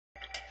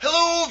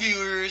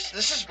viewers,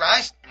 this is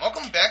Rise.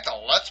 Welcome back to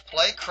Let's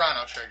Play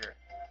Chrono Trigger.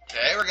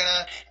 Today we're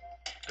gonna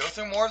go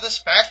through more of this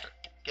factory.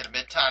 Get a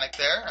mid-tonic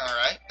there,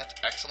 alright, that's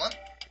excellent.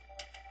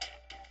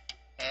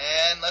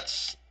 And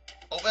let's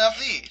open up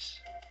these.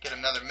 Get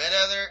another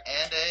mid-ether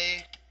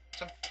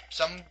and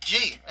some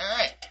G,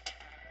 alright.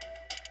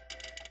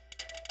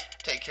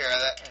 Take care of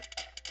that.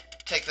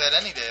 Take that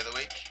any day of the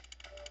week.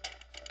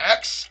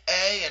 X,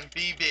 A, and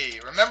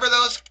BB. Remember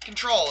those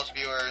controls,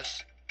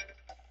 viewers.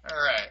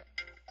 Alright.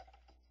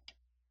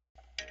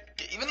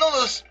 Even though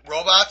those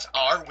robots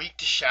are weak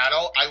to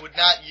Shadow, I would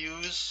not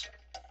use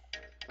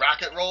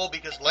Rocket Roll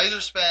because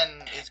Laser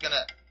Spin is going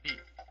to be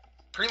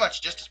pretty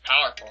much just as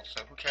powerful,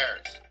 so who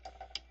cares?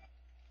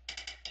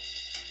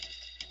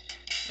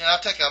 Yeah, I'll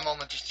take a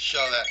moment just to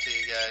show that to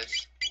you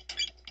guys.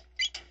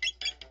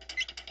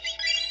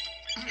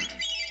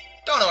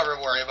 Don't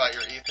ever worry about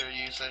your ether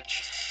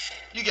usage.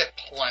 You get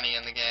plenty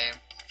in the game.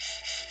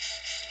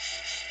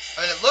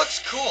 I mean, it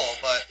looks cool,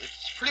 but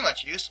it's pretty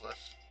much useless.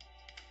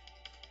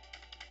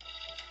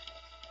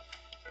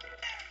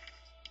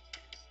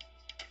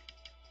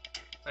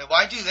 I mean,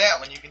 why do that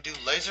when you can do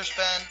Laser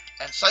Spin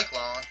and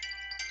Cyclone,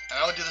 and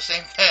I would do the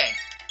same thing?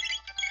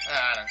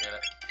 I don't get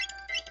it.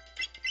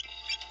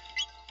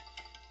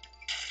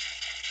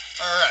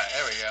 Alright,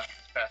 there we go.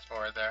 Fast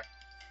forward there.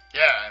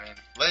 Yeah, I mean,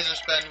 Laser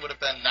Spin would have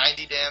been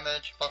 90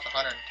 damage, plus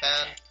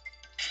 110.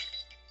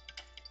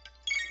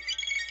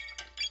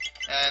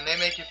 And they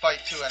make you fight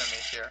 2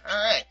 enemies here.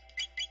 Alright.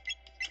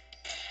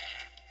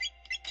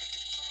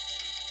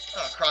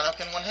 Oh, Crono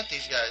can one-hit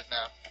these guys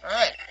now.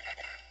 Alright.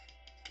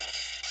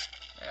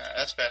 Yeah,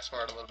 let's fast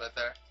forward a little bit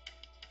there.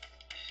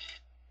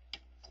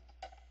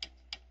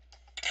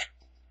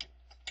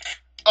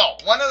 Oh,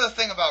 one other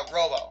thing about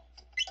Robo.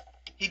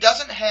 He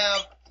doesn't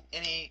have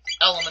any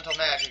elemental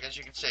magic, as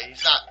you can see.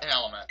 He's not an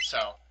element,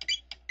 so.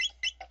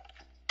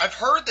 I've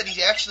heard that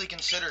he's actually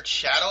considered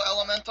Shadow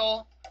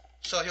Elemental,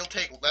 so he'll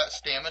take less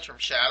damage from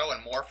Shadow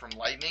and more from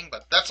Lightning,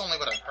 but that's only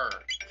what I've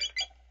heard.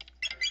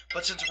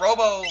 But since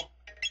Robo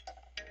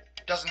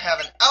doesn't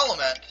have an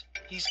element,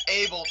 he's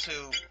able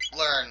to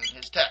learn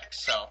his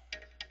techs, so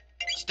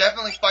let's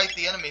definitely fight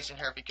the enemies in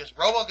here because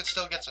Robo can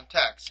still get some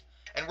techs.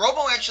 And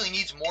Robo actually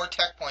needs more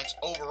tech points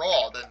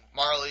overall than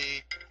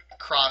Marley,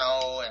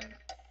 Chrono, and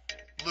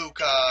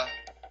Luca.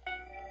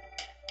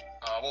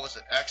 What was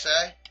it?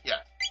 XA?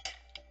 Yeah.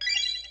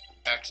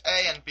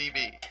 XA and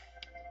BB.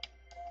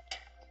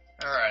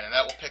 Alright, and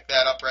that will pick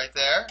that up right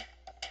there.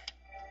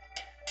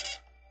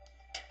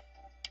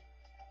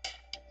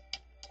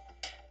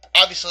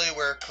 Obviously,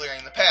 we're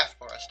clearing the path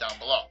for us down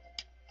below.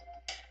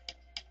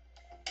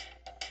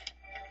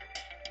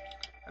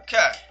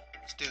 Okay,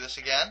 let's do this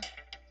again.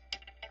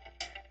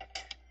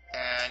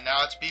 And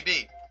now it's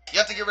BB. You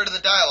have to get rid of the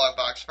dialog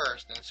box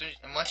first,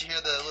 and once you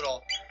hear the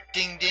little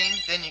ding ding,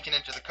 then you can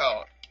enter the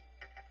code.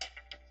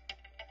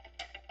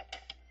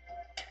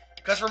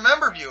 Because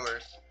remember,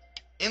 viewers,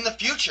 in the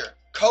future,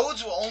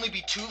 codes will only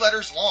be 2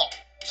 letters long,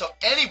 so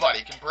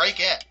anybody can break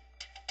in.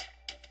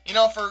 You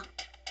know, for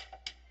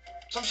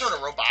some sort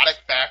of robotic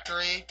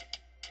factory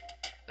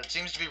that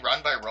seems to be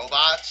run by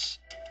robots,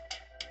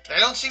 they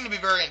don't seem to be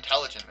very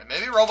intelligent.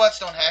 Maybe robots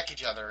don't hack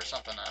each other or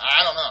something.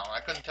 I don't know.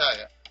 I couldn't tell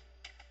you.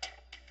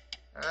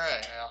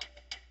 Alright, well.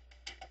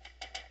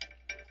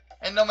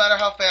 And no matter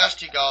how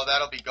fast you go,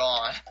 that'll be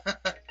gone.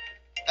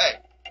 Hey.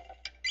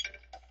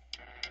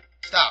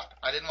 Stop.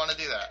 I didn't want to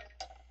do that.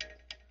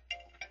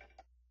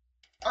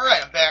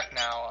 Alright, I'm back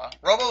now.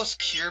 Robo's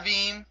Cure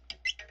Beam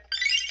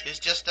is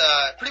just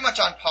pretty much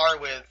on par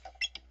with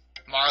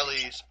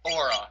Marley's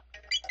Aura.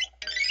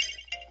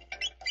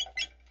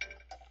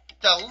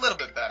 A little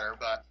bit better,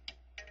 but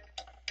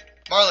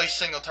Marley's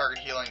single target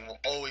healing will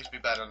always be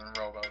better than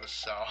Robo's,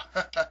 so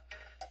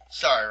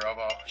sorry,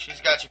 Robo.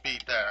 She's got you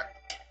beat there.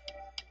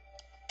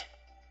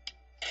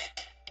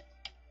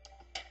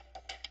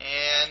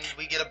 And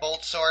we get a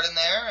bolt sword in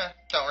there.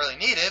 Don't really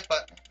need it,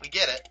 but we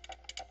get it.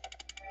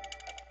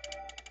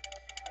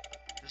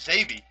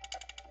 Zaby.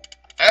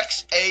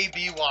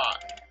 X-A-B-Y.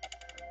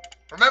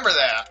 Remember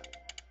that.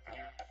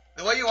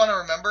 The way you want to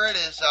remember it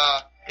is,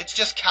 it's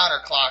just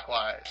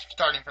counterclockwise,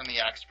 starting from the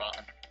X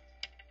button.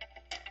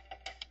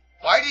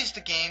 Why does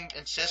the game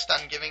insist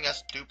on giving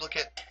us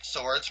duplicate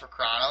swords for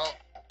Crono?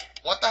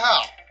 What the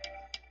hell?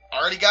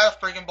 Already got a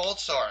friggin' bolt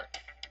sword.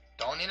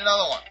 Don't need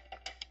another one.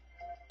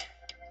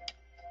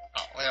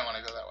 Oh, we don't want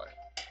to go that way.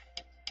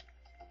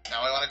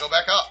 Now we want to go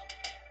back up.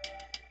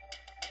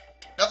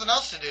 Nothing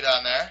else to do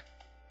down there.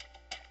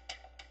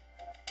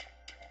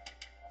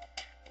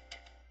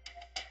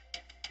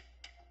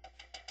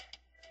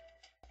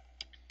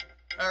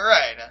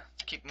 Alright,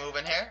 let's keep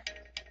moving here.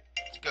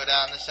 Let's go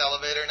down this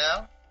elevator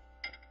now.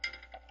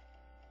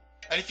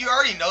 And if you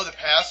already know the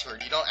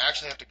password, you don't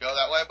actually have to go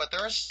that way, but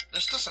there's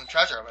still some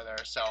treasure over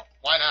there, so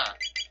why not?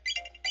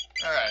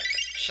 Alright,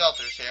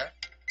 shelters here.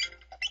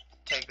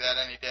 Take that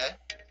any day.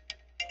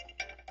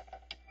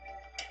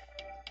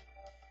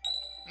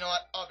 You know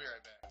what? I'll be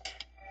right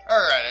back.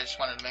 Alright, I just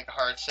wanted to make a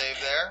hard save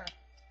there.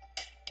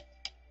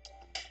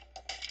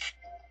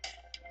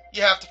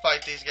 You have to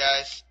fight these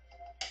guys.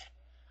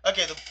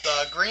 Okay,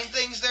 the green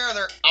things there,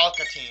 they're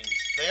alcatines.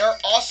 They are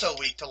also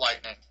weak to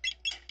lightning.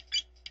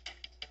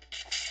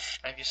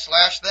 And if you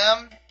slash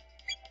them,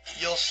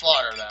 you'll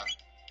slaughter them.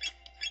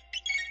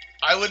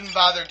 I wouldn't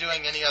bother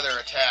doing any other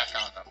attack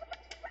on them.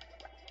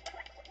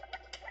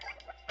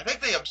 I think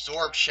they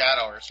absorb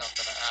shadow or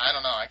something. I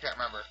don't know, I can't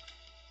remember.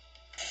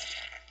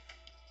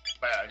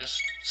 But yeah,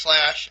 just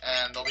slash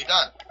and they'll be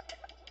done.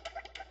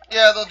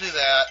 Yeah, they'll do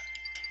that.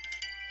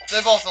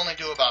 They both only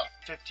do about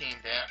 15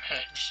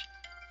 damage.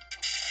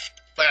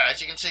 But yeah,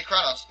 as you can see,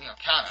 Chrono's,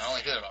 counter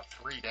only did about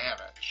 3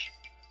 damage.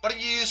 But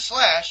if you use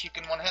slash, you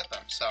can one-hit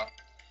them, so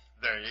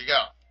there you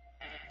go.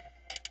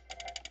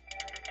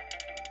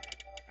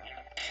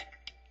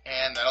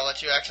 And that'll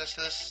let you access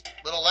to this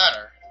little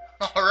ladder.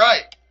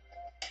 Alright.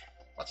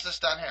 What's this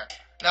down here?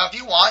 Now, if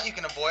you want, you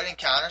can avoid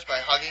encounters by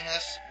hugging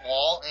this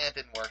wall. It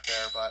didn't work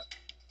there, but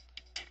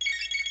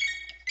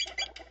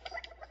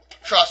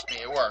trust me,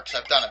 it works.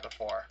 I've done it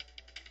before.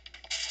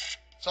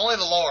 It's only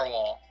the lower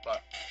wall,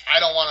 but I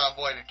don't want to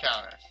avoid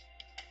encounters.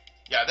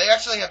 Yeah, they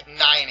actually have 9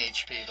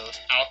 HP, those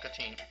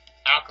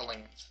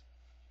alkalines.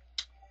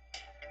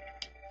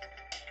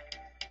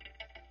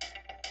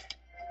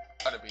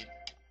 How did we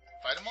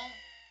fight them all?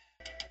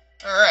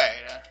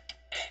 Alright,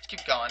 let's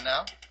keep going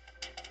now.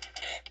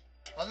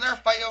 Wasn't there a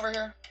fight over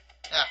here?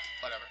 Yeah,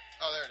 whatever.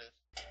 Oh, there it is.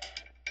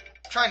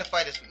 I'm trying to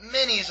fight as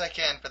many as I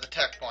can for the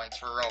tech points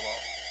for Robo.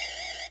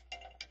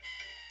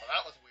 Well,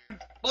 that was weird.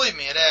 Believe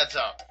me, it adds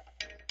up.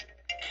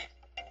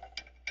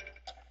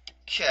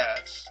 Okay,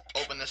 let's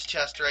open this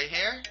chest right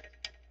here.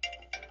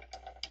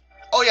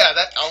 Oh yeah,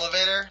 that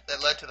elevator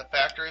that led to the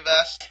factory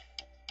vest.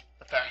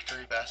 The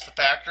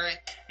factory.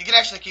 You can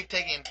actually keep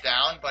taking it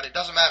down, but it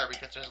doesn't matter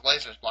because there's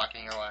lasers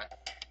blocking your way.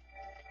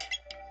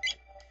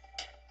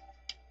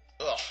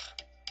 Ugh.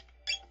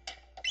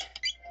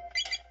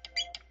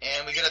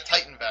 And we get a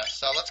Titan vest,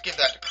 so let's give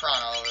that to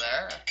Crono over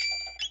there.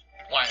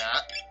 Why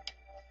not?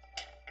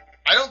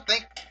 I don't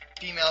think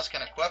females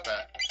can equip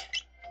it.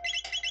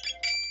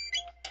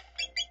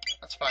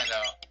 Let's find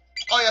out.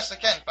 Oh yes, they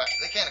can.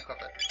 They can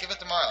equip it. Give it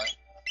to Marley.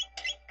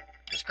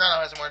 Because Crono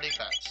has more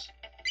defense.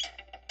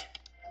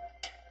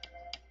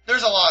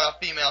 There's a lot of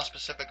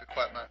female-specific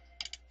equipment.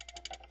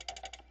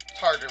 It's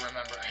hard to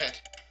remember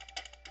it.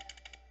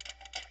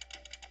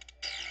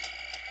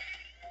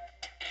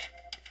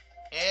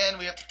 And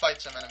we have to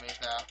fight some enemies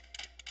now.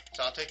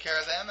 So I'll take care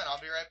of them, and I'll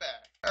be right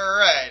back.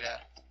 Alright,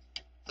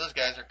 those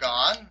guys are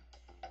gone.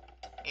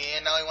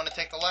 And now we want to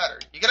take the ladder.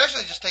 You could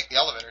actually just take the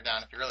elevator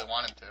down if you really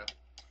wanted to.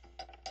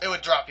 It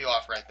would drop you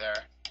off right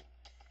there.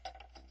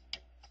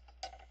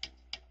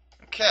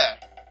 Okay.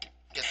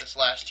 Get this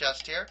last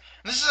chest here.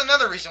 And this is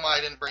another reason why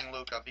I didn't bring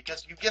Luca,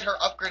 because you get her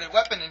upgraded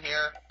weapon in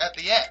here at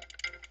the end.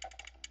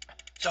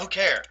 So who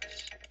cares?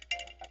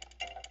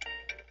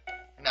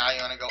 Now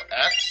you want to go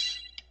X,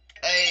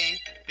 A,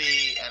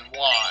 B, and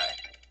Y.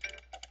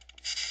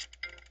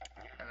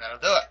 And that'll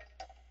do it.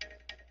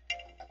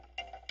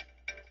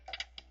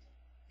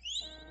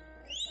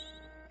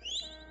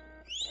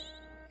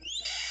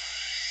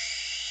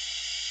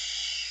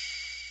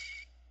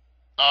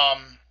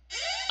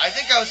 I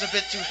think I was a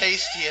bit too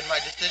hasty in my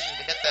decision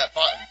to hit that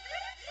button.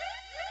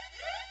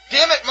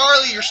 Damn it,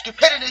 Marley, your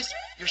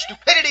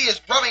stupidity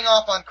is rubbing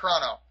off on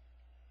Crono.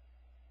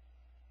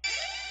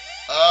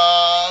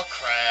 Oh,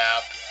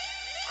 crap.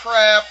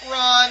 Crap,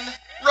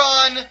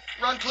 run,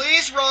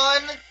 please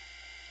run.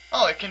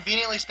 Oh, it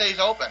conveniently stays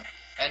open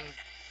and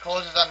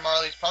closes on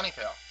Marley's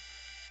ponytail.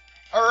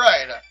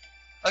 Alright.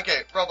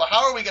 Okay, Robo,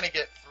 how are we going to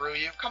get through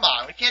you? Come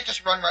on, we can't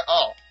just run right...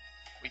 Oh,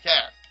 we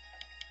can.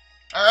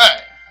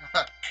 Alright.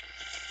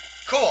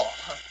 Cool.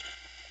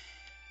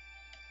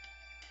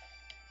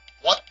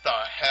 What the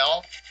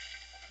hell?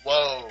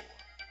 Whoa.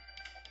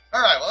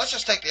 Alright, well, let's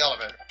just take the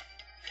elevator.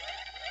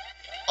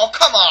 Oh,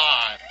 come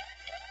on!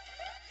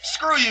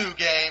 Screw you,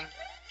 game.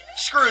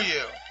 Screw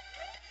you.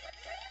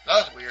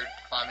 That was weird,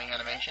 climbing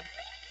animation.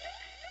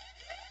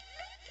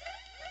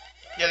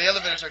 Yeah, the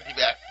elevators are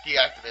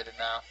deactivated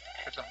now,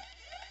 for some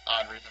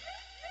odd reason.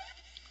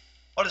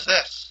 What is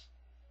this?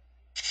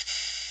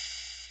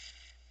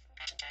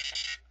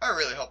 I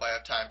really hope I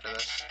have time for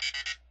this.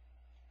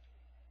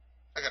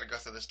 I gotta go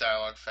through this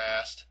dialogue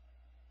fast.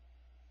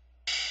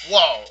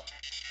 Whoa!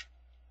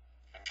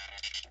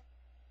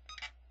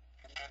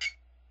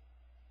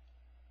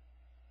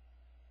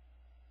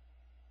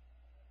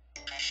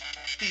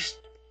 He's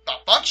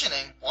not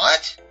functioning?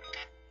 What?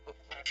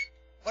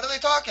 What are they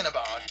talking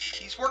about?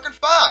 He's working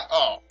fine.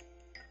 Oh.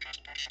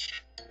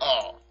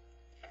 Oh.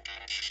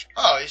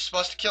 Oh, he's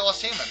supposed to kill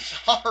us humans.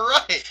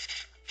 Alright.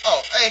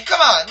 Oh, hey, come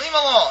on, leave him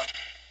alone.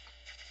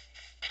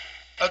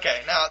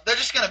 Okay, now, they're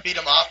just gonna beat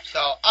him up, so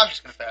I'm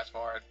just gonna fast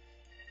forward.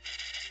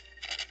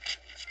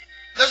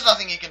 There's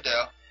nothing you can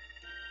do.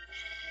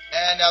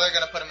 And now they're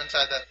gonna put him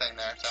inside that thing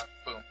there, so,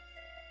 boom.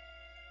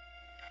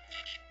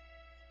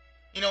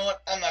 You know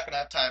what? I'm not gonna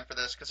have time for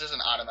this, because there's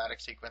an automatic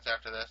sequence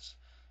after this.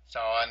 So,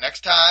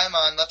 next time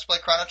on Let's Play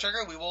Chrono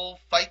Trigger, we will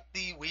fight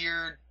the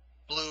weird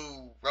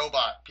blue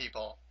robot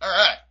people.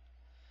 Alright.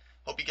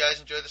 Hope you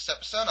guys enjoyed this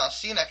episode. I'll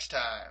see you next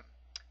time.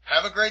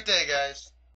 Have a great day, guys.